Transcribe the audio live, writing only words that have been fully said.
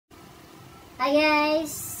Hi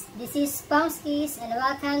guys, this is Pomskis and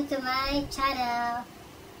welcome to my channel.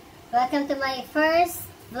 Welcome to my first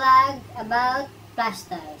vlog about plush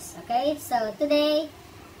toys. Okay, so today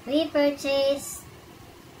we purchased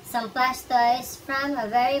some plush toys from a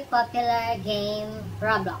very popular game,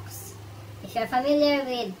 Roblox. If you're familiar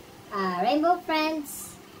with Rainbow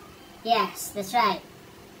Friends, yes, that's right.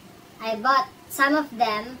 I bought some of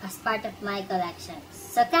them as part of my collection.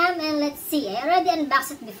 So come and let's see. I already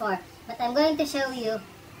unboxed it before, but I'm going to show you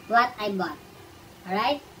what I bought.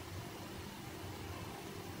 Alright?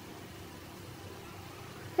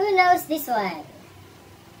 Who knows this one?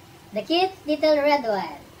 The cute little red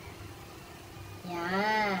one.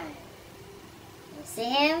 Yeah. You see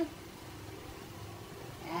him?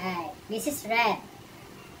 Alright. This is red.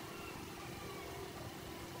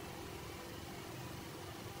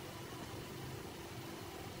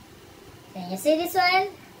 Can you see this one?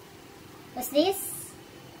 What's this?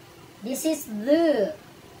 This is blue.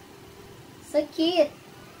 So cute.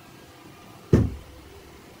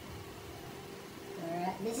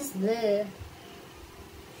 Alright, this is blue.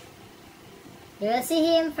 You will see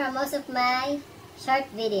him from most of my short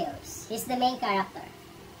videos. He's the main character.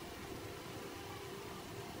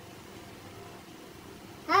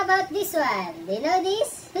 How about this one? Do you know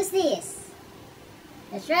this? Who's this?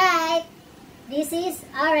 That's right. This is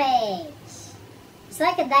orange. It's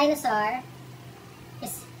like a dinosaur.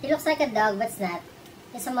 He looks like a dog, but it's not.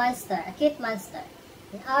 It's a monster, a cute monster.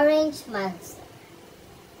 An orange monster.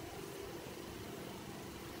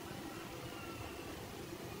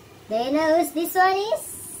 Do you know who this one is?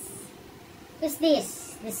 Who's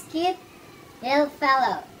this? This cute little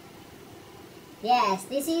fellow. Yes,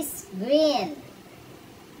 this is green.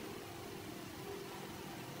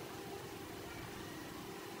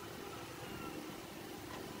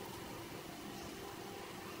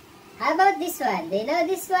 How about this one? Do you know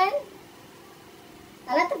this one?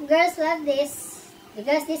 A lot of girls love this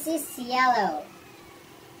because this is yellow.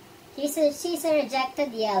 She's a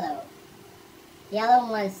rejected yellow. Yellow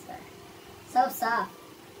monster. So soft.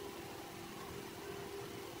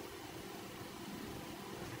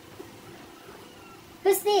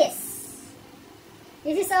 Who's this?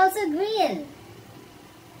 This is also green.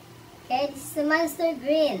 Okay, this is the monster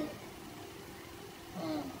green.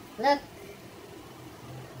 Look.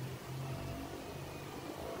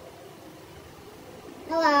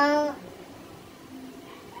 Hello.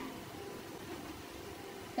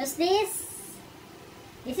 What's this?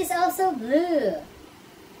 This is also blue.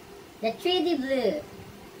 The 3D blue.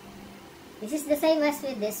 This is the same as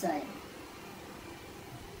with this one.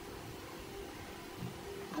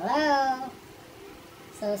 Hello.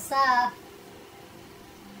 So soft.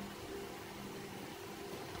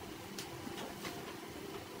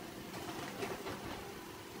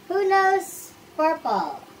 Who knows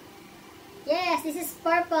purple? Yes, this is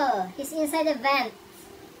purple. He's inside a vent.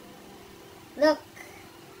 Look.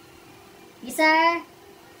 These are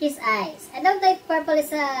his eyes. I don't know if purple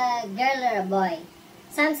is a girl or a boy.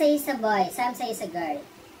 Some say it's a boy, some say it's a girl.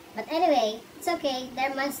 But anyway, it's okay.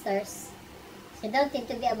 They're monsters. So you don't need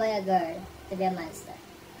to be a boy or girl to be a monster.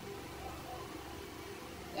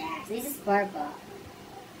 Yes, this is purple.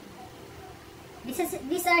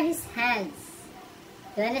 These are his hands.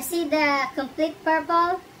 You wanna see the complete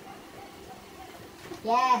purple?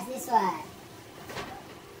 Yes, this one.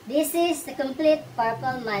 This is the complete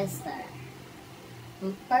purple monster.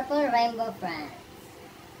 Purple Rainbow Friends.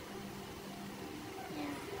 Yeah.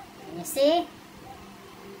 Can you see?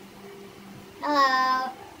 Hello.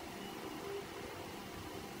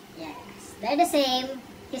 Yes, they're the same.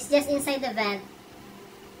 He's just inside the vent.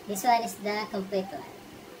 This one is the complete one.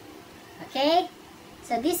 Okay?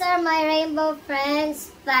 So these are my Rainbow Friends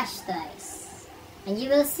plush toys. And you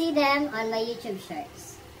will see them on my YouTube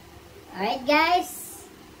shorts. Alright guys,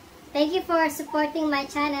 thank you for supporting my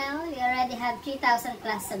channel. We already have 3,000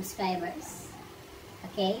 plus subscribers.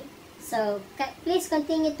 Okay, so please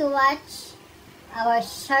continue to watch our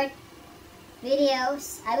short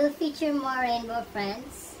videos. I will feature more Rainbow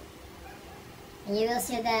Friends. And you will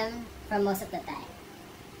see them for most of the time.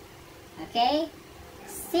 Okay,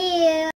 see you!